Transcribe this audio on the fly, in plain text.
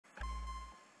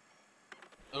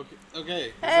Okay.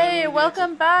 Okay. Hey,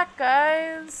 welcome back,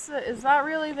 guys. Is that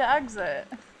really the exit?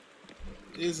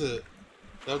 Is it?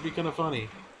 That would be kind of funny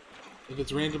if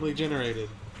it's randomly generated.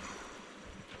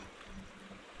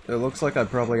 It looks like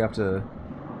I'd probably have to...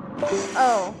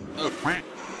 Oh. Oh.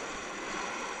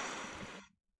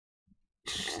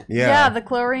 Yeah, the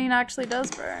chlorine actually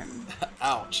does burn.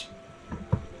 Ouch.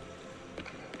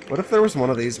 What if there was one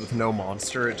of these with no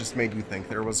monster? It just made you think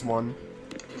there was one.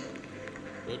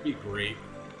 That'd be great.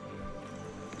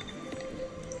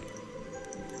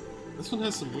 This one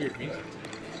has some weird music.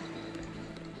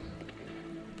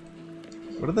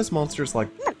 What if this monster's like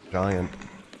giant?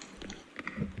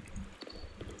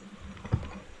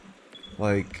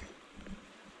 Like,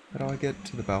 how do I get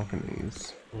to the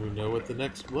balconies? We know what the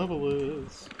next level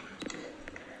is.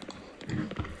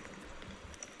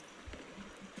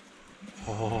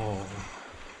 Oh.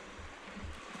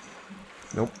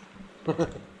 Nope.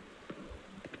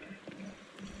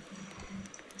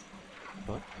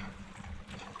 What?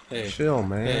 Hey. Chill,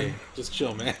 man. Hey, just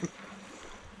chill, man.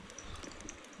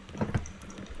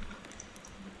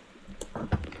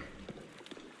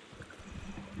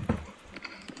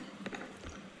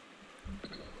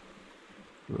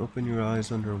 Open your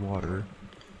eyes underwater.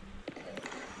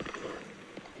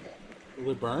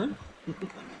 Will it burn?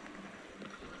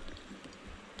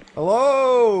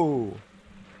 Hello!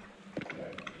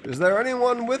 Is there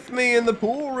anyone with me in the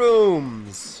pool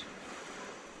rooms?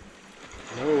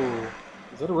 No.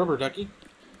 Is that a rubber ducky?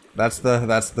 That's the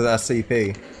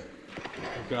SCP. Oh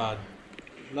god.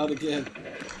 Not again.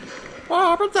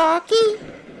 Rubber ducky!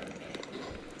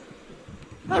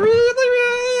 I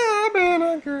really have been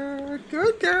a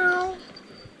good girl.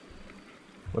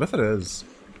 What if it is?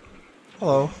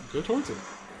 Hello. Go towards it.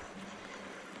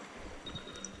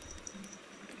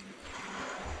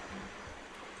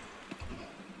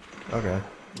 Okay.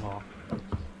 Aw.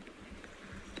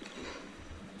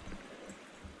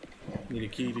 Need a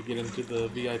key to get into the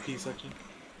VIP section?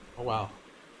 Oh wow.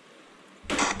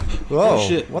 Whoa, Oh,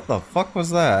 shit. what the fuck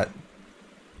was that?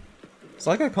 It's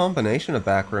like a combination of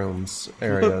backrooms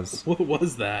areas. What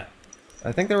was that?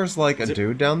 I think there was like a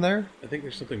dude down there. I think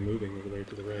there's something moving over there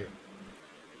to the right.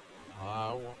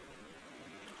 Oh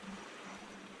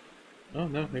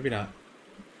no, maybe not.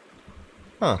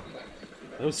 Huh.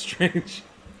 That was strange.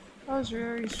 That was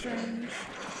very strange.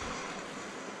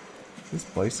 This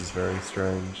place is very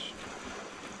strange.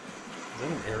 Is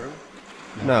that an arrow?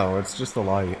 No, it's just the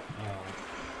light.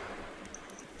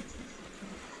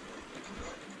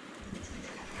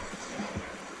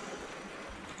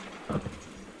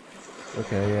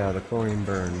 Okay, yeah, the chlorine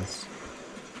burns.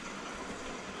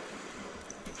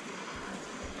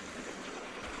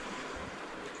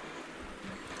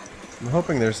 I'm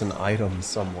hoping there's an item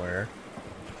somewhere.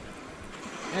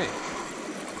 Hey.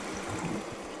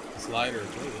 Slide or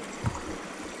toilet.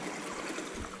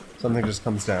 Something just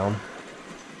comes down.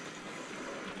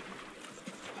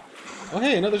 Oh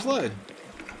hey, another slide.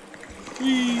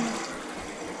 Whee!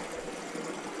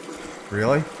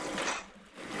 Really?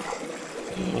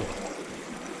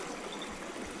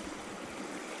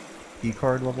 Key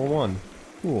card level 1.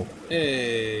 Cool.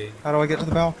 Hey. How do I get to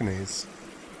the balconies?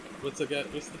 What's the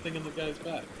thing on the guy's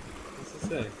back? What's it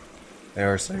say?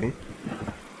 ARC?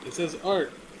 It says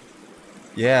art.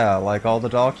 Yeah, like all the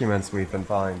documents we've been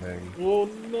finding. Oh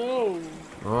no.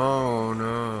 Oh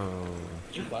no.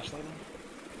 Is your flashlight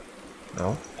on?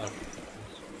 No? Oh.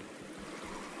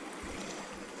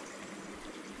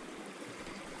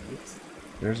 Oops.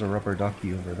 There's a rubber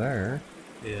ducky over there.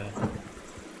 Yeah.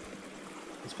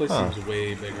 This place seems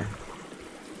way bigger.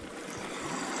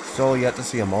 Still yet to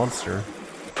see a monster.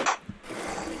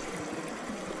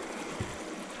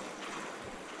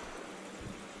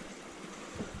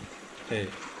 Hey,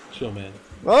 chill, man.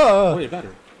 Ah! Oh, wait,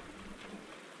 better.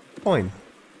 Coin.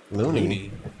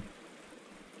 Loony.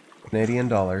 Canadian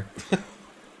dollar.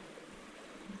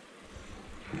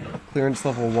 Clearance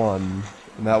level 1.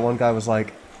 And that one guy was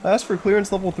like, I asked for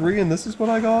clearance level 3 and this is what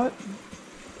I got?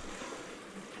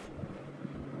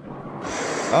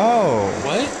 Oh.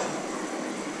 What?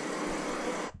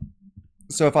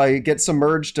 So if I get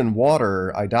submerged in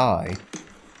water, I die.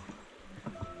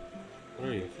 What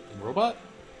are you, a fucking robot?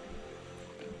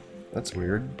 That's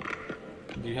weird.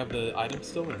 Do you have the items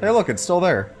still? Or Hey look, it's still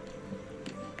there.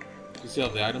 Do you still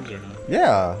have the items or no?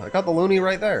 Yeah, I got the loony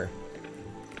right there.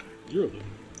 You're a loony.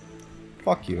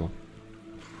 Fuck you.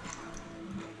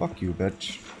 Fuck you,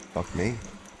 bitch. Fuck me.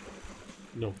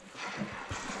 No.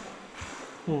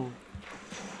 Oh.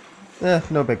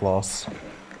 No big loss.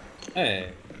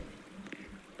 Hey.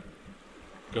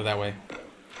 Go that way.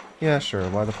 Yeah, sure,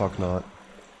 why the fuck not?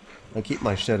 I keep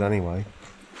my shit anyway.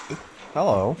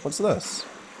 Hello, what's this?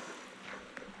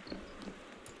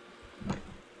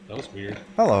 That was weird.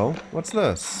 Hello, what's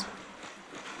this?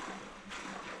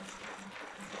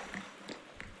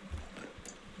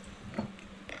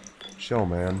 Chill,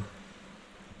 man.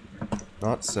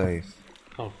 Not safe.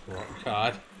 Oh,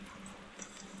 God. You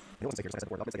know what's serious? I said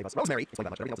before, welcome to us. Rosemary! Explain that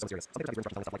much. Everything else is so serious. Some people have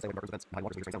stuff like saying events behind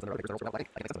waters, sounds, and there are other sounds, I think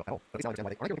that's but at least I understand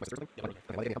why they aren't doing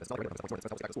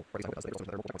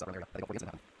this.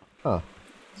 Huh.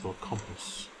 So a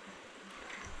compass.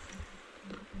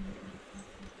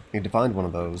 Need to find one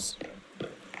of those.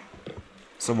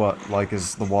 So what, like,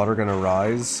 is the water gonna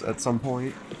rise at some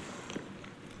point?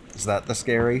 Is that the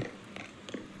scary?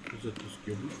 Is it the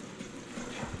scary?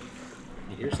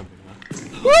 I hear something now.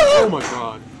 Oh my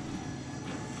god.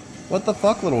 What the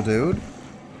fuck, little dude?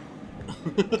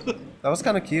 That was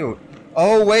kind of cute.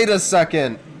 Oh, wait a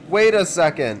second! Wait a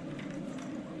second!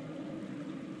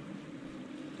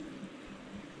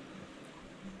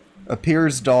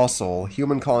 Appears docile.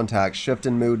 Human contact. Shift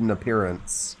in mood and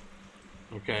appearance.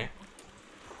 Okay.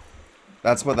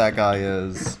 That's what that guy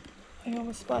is. I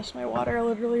almost splashed my water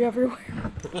literally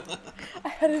everywhere. I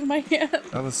had it in my hand.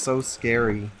 That was so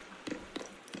scary.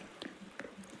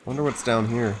 Wonder what's down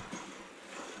here.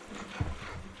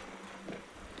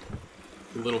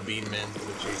 The little bean man's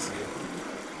gonna chase you.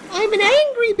 I'm an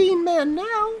angry bean man now!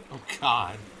 Oh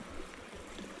god.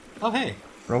 Oh hey.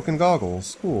 Broken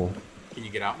goggles. Cool. Can you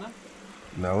get out now?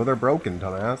 No, they're broken,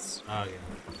 dumbass. Oh yeah.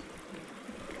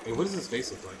 Hey, what does his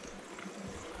face look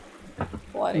like?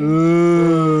 Bloody.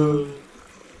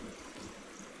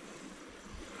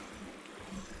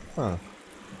 Huh.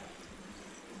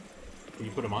 Can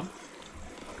you put him on?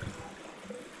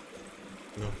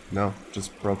 No. No,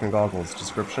 just broken goggles.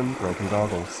 Description, broken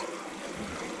goggles.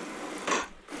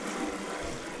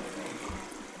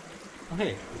 Oh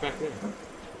hey, you're back there.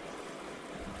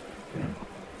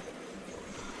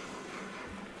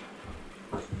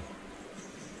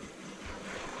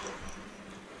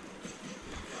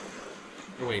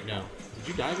 Oh wait, no. Did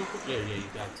you die before? Yeah, you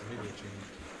died, so maybe it changed.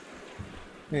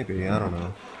 Maybe, I don't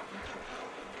know.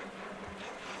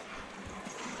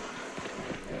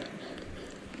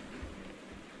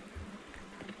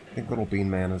 I think little bean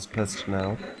man is pissed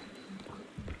now.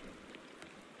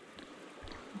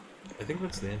 I think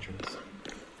that's the entrance.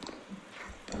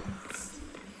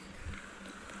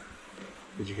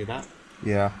 Did you hear that?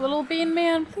 Yeah. Little bean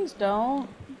man, please don't.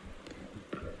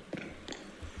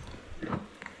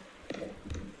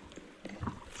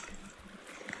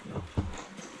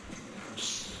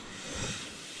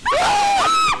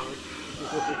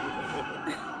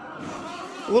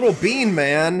 Little bean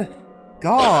man!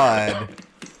 God!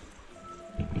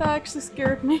 That actually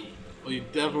scared me. Well, you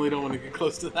definitely don't want to get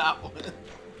close to that one.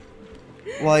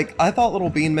 Like, I thought little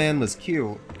bean man was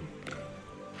cute.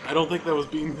 I don't think that was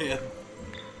Bean Man.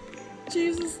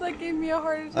 Jesus, that gave me a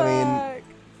heart attack.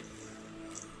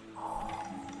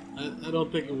 I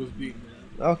don't think it was Bean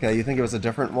Man. Okay, you think it was a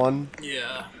different one?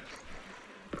 Yeah.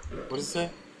 What does it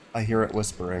say? I hear it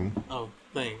whispering. Oh,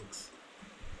 thanks.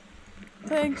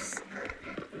 Thanks.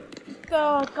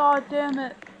 Oh, god damn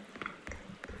it.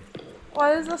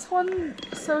 Why is this one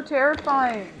so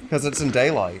terrifying? Because it's in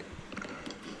daylight.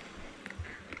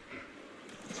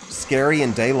 Scary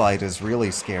in daylight is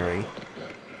really scary.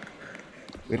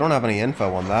 We don't have any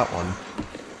info on that one.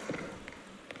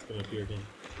 It's gonna appear again.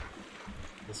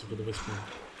 Listen for the whispering.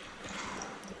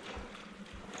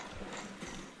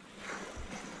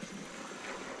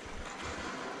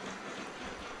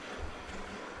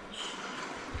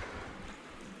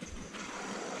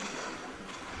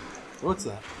 What's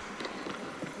that?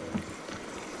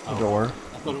 A door. I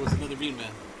thought it was another Bean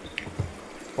Man.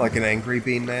 Like an angry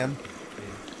bean man.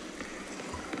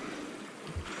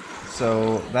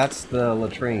 So that's the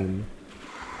latrine.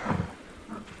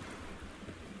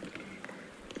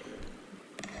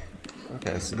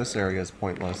 Okay, so this area is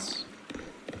pointless.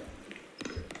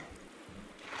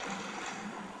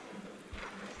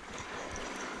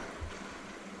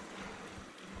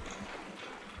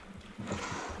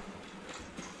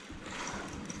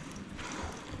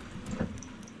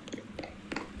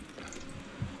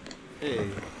 Hey.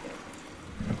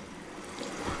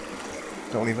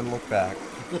 Don't even look back.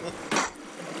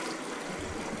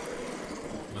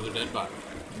 Another dead body.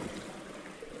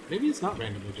 Maybe it's not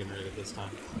randomly generated this time.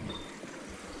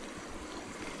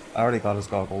 I already got his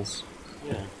goggles.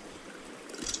 Yeah.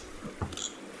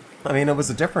 I mean, it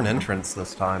was a different entrance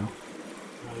this time.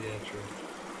 Oh yeah,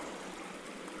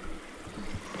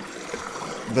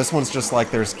 true. This one's just like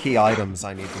there's key items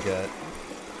I need to get.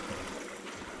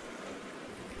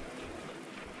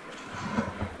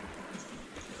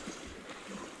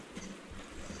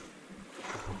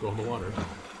 I'll go in the water.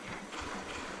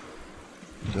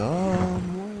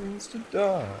 Dumb wants to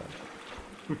die.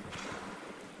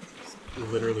 You're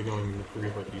literally going to free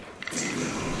by people.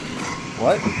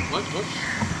 What? What?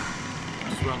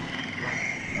 Just run.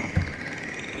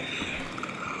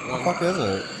 What the fuck is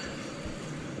it?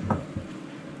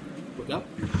 Look up.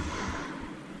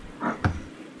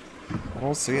 I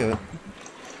don't see it.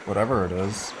 Whatever it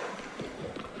is.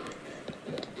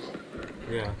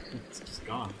 Yeah, it's just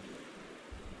gone.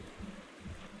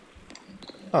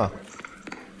 Huh.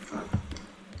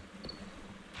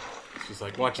 It's just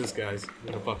like, watch this, guys. I'm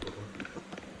gonna fuck with him.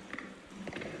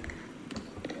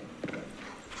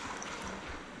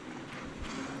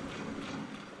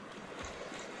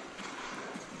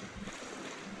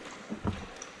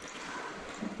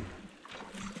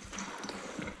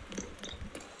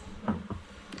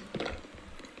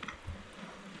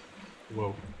 Whoa.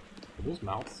 Are those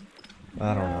mouths?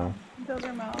 I don't know. Those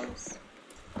are mouths.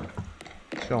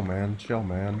 Chill, man. Chill,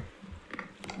 man.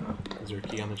 Is there a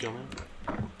key on the chill man?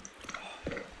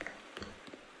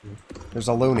 There's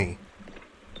a loony.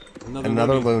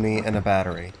 Another loony and a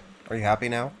battery. Are you happy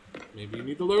now? Maybe you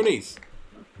need the loonies.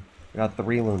 We got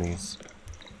 3 loonies.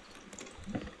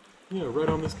 Yeah, right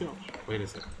on this couch. Wait a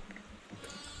second.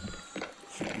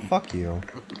 Fuck you.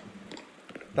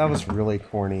 That was really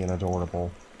corny and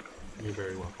adorable. You're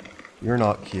very welcome. You're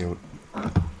not cute.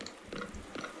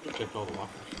 Check all the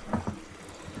lockers.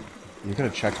 You could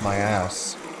have checked my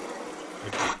ass.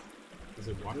 Like, is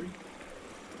it watery?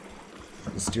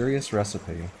 Mysterious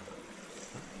recipe.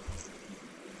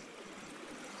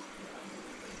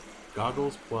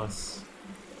 Goggles plus...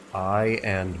 Eye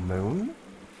and moon?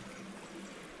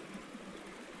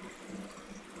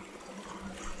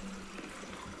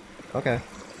 Okay.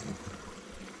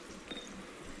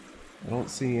 I don't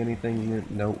see anything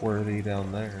noteworthy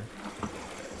down there.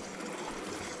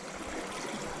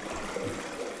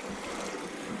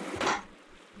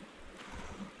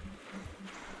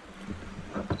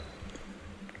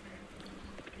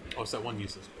 Oh, it's that one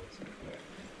useless place.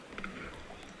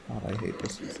 God, I hate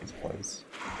this useless place.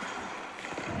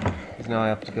 Because now I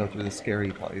have to go through the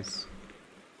scary place.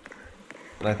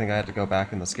 But I think I had to go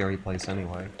back in the scary place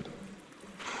anyway.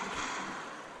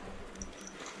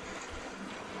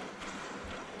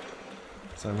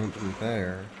 So I went through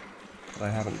there, but I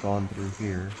haven't gone through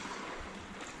here.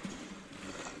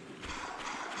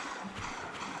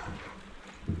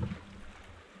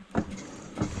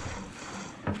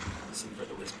 Listen for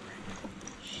the whispering.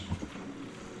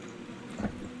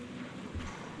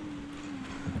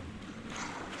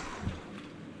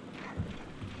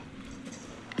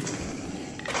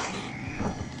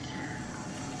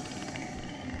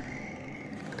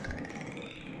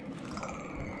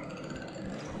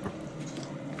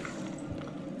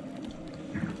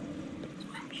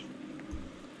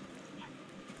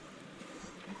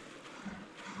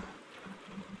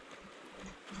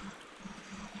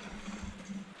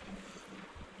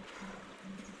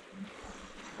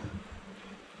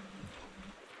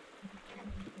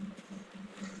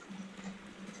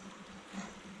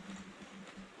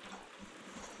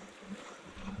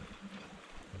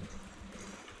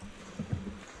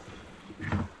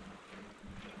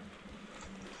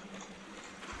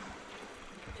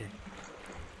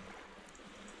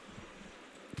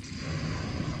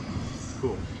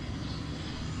 Cool.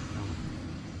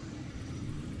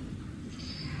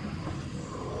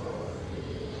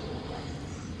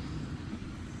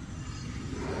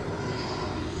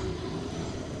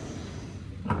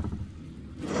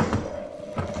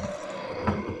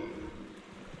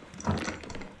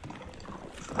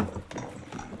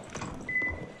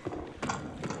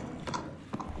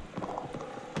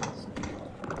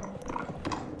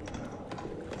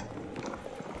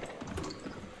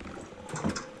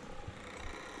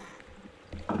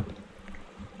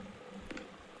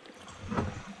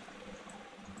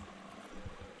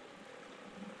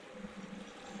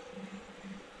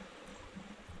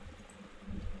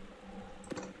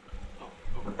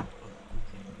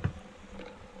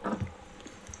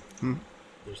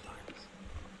 There's times.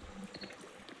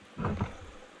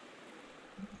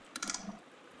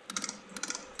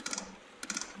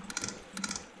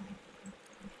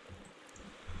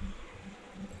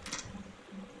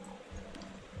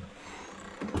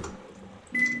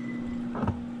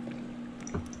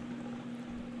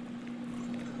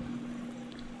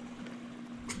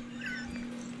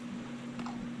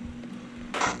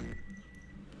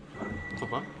 So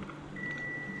far?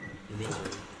 Your meal's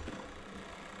ready.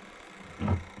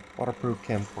 Waterproof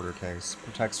camcorder case.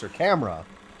 Protects your camera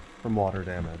from water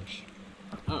damage.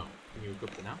 Oh, can you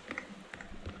equip it now?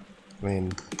 I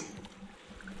mean,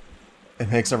 it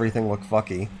makes everything look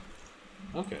fucky.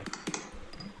 Okay.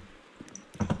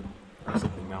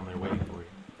 Something down there waiting for you.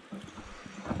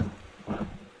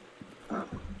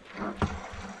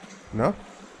 No?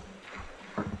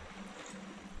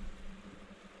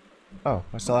 Oh,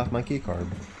 I still have my key card.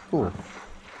 Cool.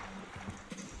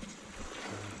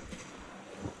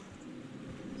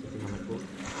 Something on the floor?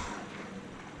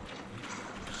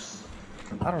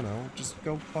 I don't know. Just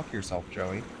go fuck yourself,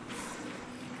 Joey.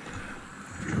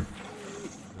 Come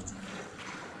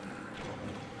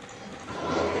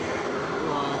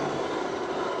on.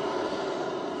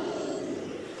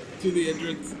 To the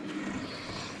entrance.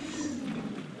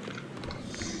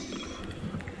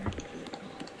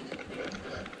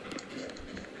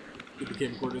 Get the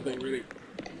camcorder thing ready.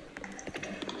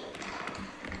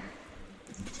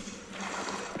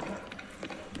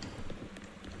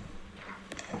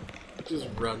 Just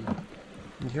run.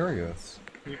 I'm curious.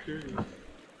 You're curious.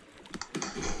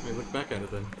 Wait, look back at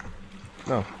it then.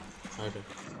 No. Okay.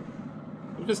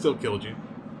 If it still killed you.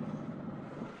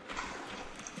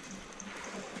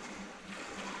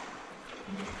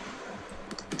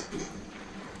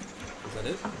 Is that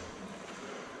it?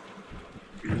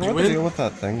 I don't know what the deal with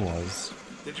that thing was.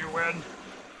 Did you win?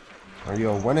 Are you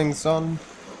a winning son?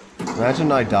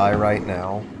 Imagine I die right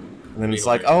now. And then it's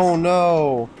like, Hilarious. oh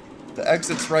no! The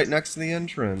exit's right next to the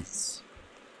entrance.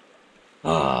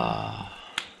 Ah.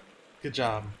 Good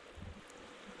job.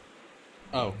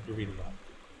 Oh, you're reading that.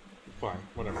 Fine,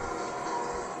 whatever.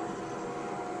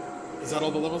 Is that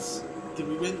all the levels? Did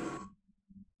we win?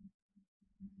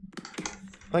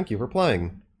 Thank you for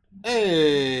playing.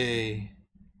 Hey!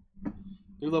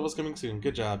 New levels coming soon.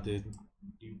 Good job, dude.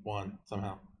 You won,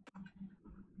 somehow.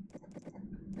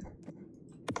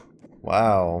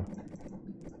 Wow.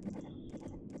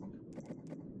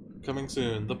 Coming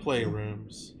soon. The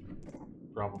playrooms.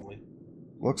 Probably.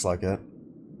 Looks like it.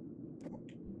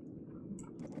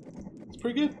 It's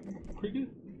pretty good. Pretty good.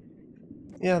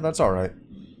 Yeah, that's alright.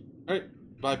 Alright.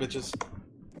 Bye, bitches.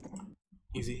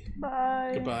 Easy.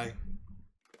 Bye. Goodbye.